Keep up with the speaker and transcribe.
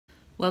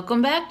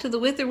Welcome back to the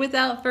With or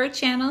Without Fur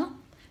channel.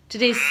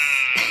 Today's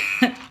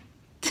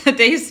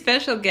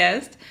special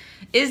guest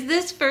is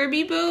this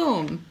Furby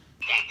Boom.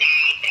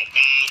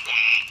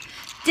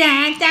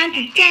 I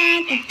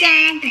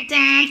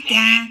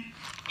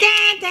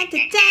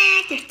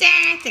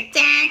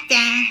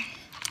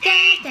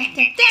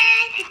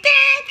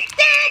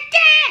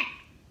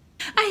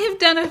have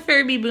done a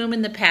Furby Boom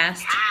in the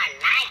past. I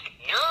like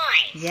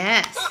noise.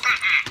 Yes.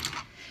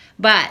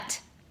 But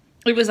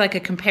it was like a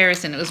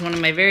comparison. It was one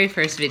of my very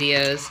first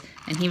videos,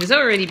 and he was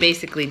already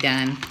basically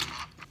done.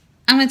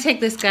 I'm going to take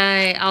this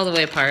guy all the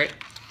way apart.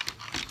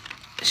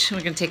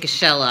 We're going to take his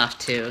shell off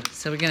too.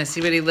 So we're going to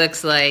see what he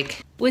looks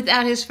like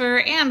without his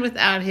fur and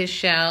without his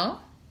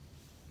shell.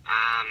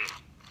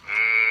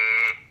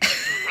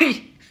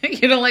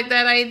 You don't like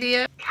that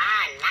idea?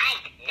 I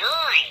like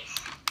noise.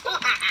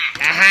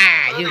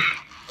 Aha! You...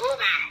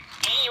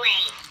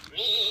 Anyway,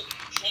 me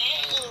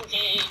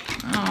changing.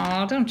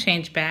 Oh, don't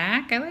change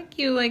back. I like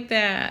you like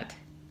that.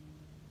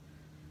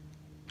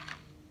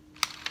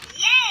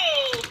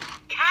 Yay!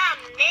 Come,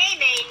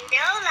 Meme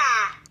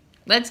Nola.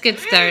 Let's get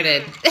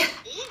started.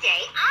 EJ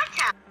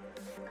Auto.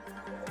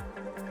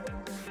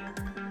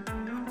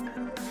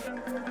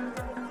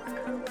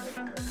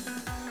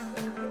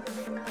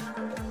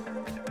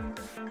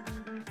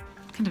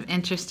 Kind of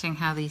interesting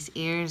how these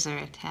ears are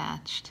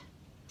attached.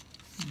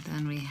 And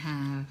then we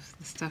have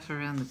the stuff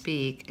around the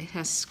beak. It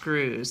has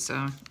screws,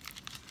 so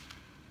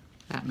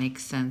that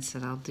makes sense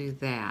that I'll do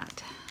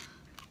that.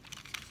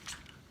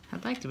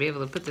 I'd like to be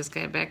able to put this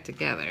guy back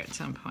together at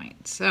some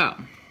point, so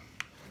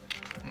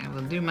I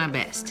will do my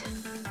best.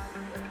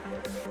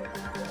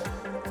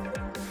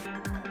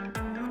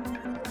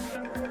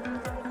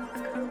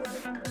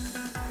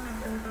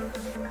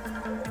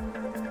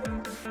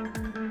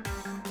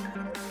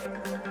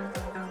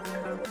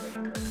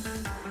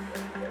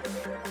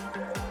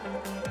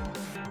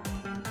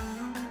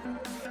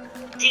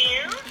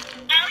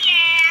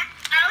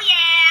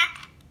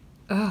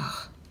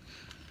 Oh,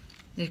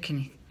 you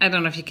can, I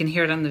don't know if you can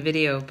hear it on the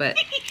video, but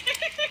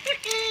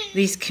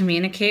these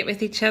communicate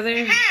with each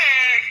other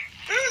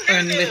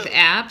and with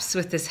apps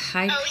with this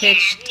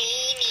high-pitched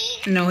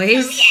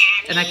noise,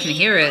 and I can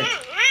hear it.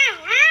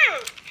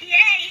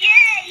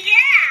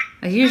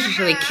 I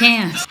usually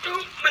can't.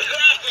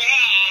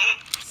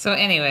 So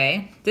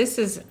anyway, this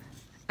is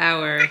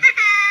our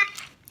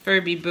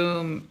Furby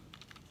Boom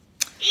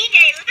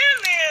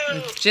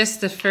with just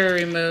the fur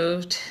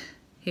removed.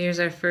 Here's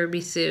our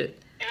Furby suit.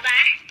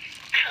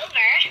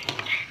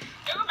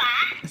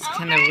 It's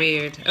kind of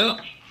weird. Oh,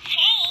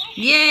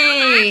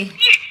 yay!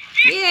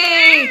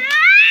 Yay!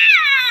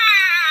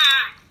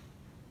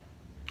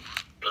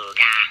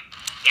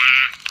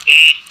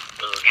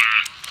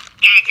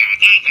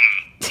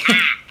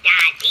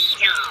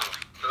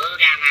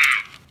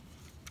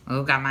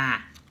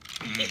 Ogama.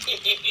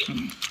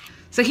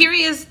 So here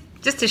he is,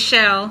 just a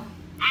shell.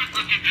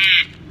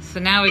 So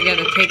now we got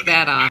to take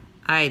that off.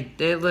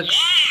 It looks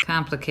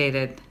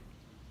complicated.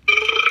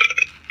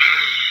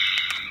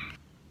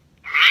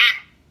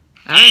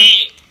 All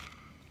right,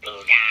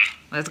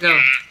 let's go.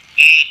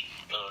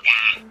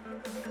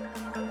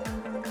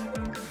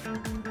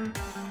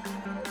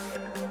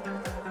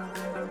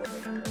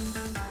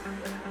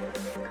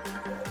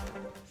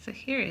 So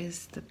here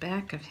is the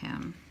back of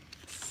him.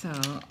 So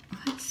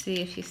let's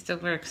see if he still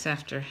works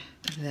after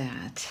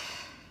that.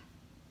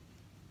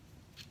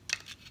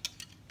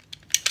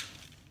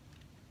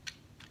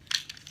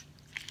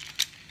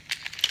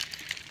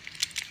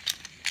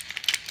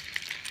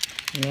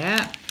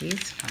 Yeah,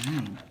 he's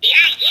fine.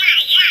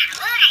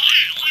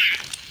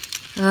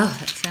 Oh,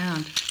 that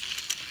sound.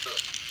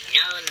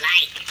 No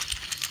like.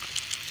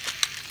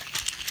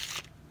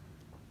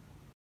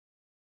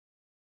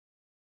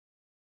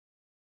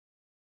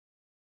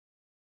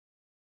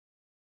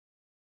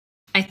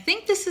 I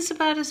think this is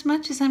about as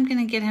much as I'm going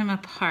to get him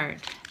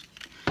apart.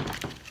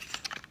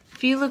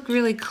 If you look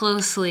really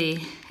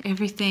closely,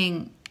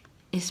 everything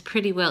is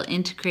pretty well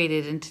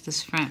integrated into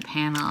this front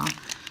panel.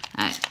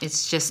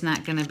 It's just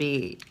not going to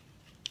be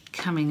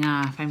coming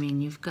off. I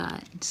mean, you've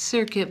got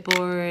circuit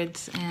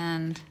boards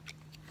and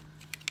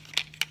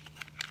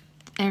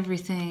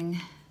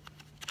everything.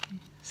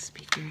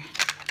 Speaker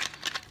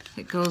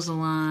that goes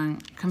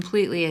along,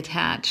 completely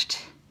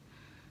attached.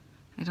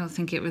 I don't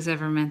think it was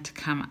ever meant to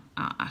come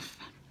off.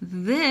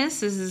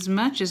 This is as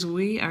much as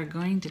we are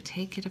going to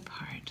take it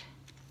apart.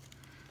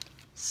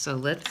 So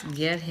let's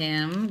get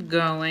him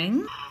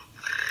going.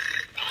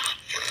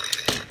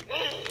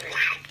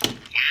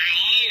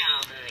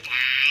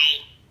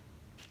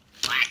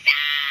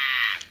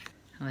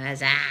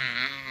 What's up?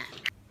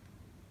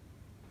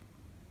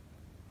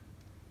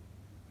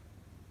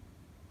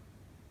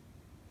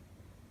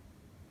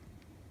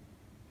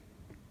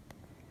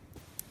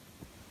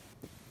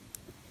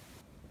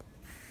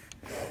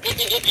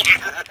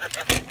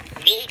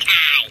 Me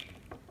tie.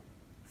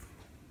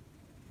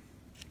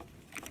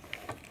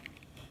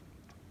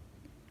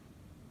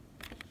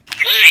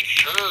 Good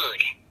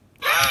food.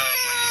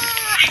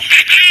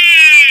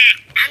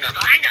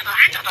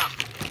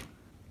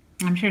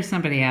 I'm sure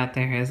somebody out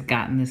there has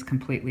gotten this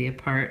completely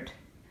apart,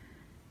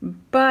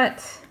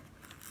 but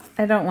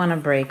I don't want to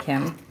break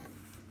him.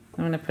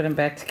 I'm going to put him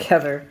back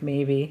together,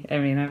 maybe. I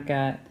mean, I've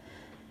got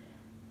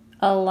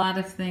a lot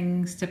of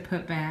things to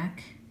put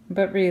back,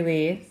 but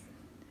really,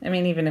 I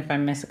mean, even if I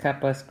miss a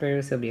couple of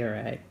screws, he'll be all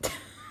right.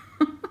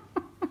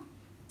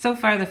 So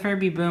far, the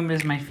Furby Boom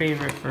is my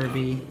favorite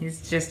Furby.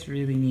 He's just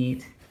really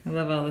neat. I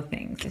love all the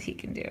things that he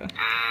can do.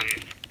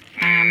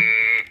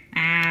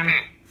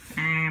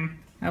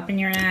 Open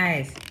your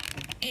eyes.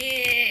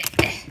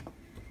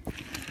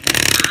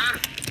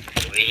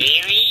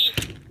 Really?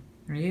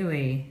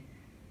 Really?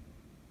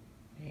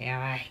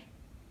 Yeah.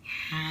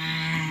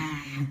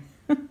 Oh.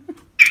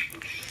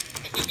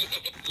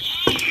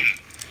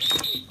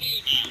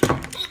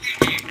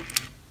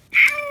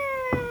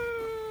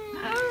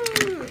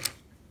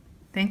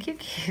 Thank you,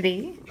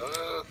 kitty.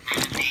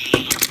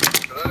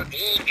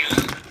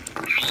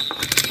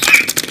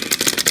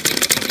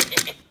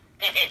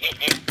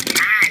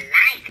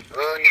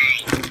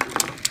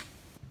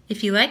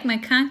 If you like my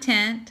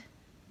content,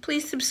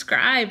 please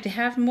subscribe to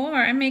have more.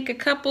 I make a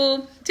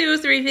couple, 2 or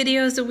 3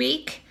 videos a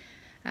week.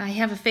 I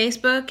have a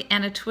Facebook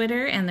and a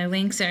Twitter, and their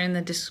links are in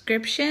the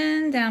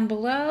description down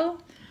below.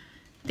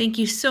 Thank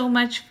you so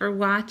much for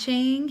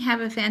watching. Have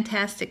a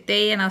fantastic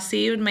day, and I'll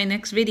see you in my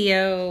next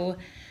video.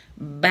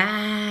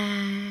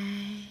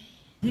 Bye.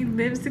 He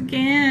lives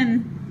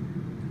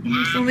again.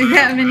 There's only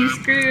that many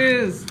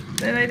screws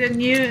that I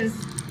didn't use.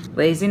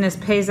 Laziness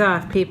pays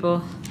off,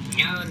 people.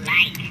 No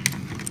like.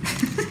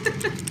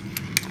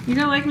 You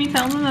don't like me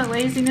telling them that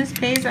laziness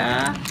pays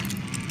off?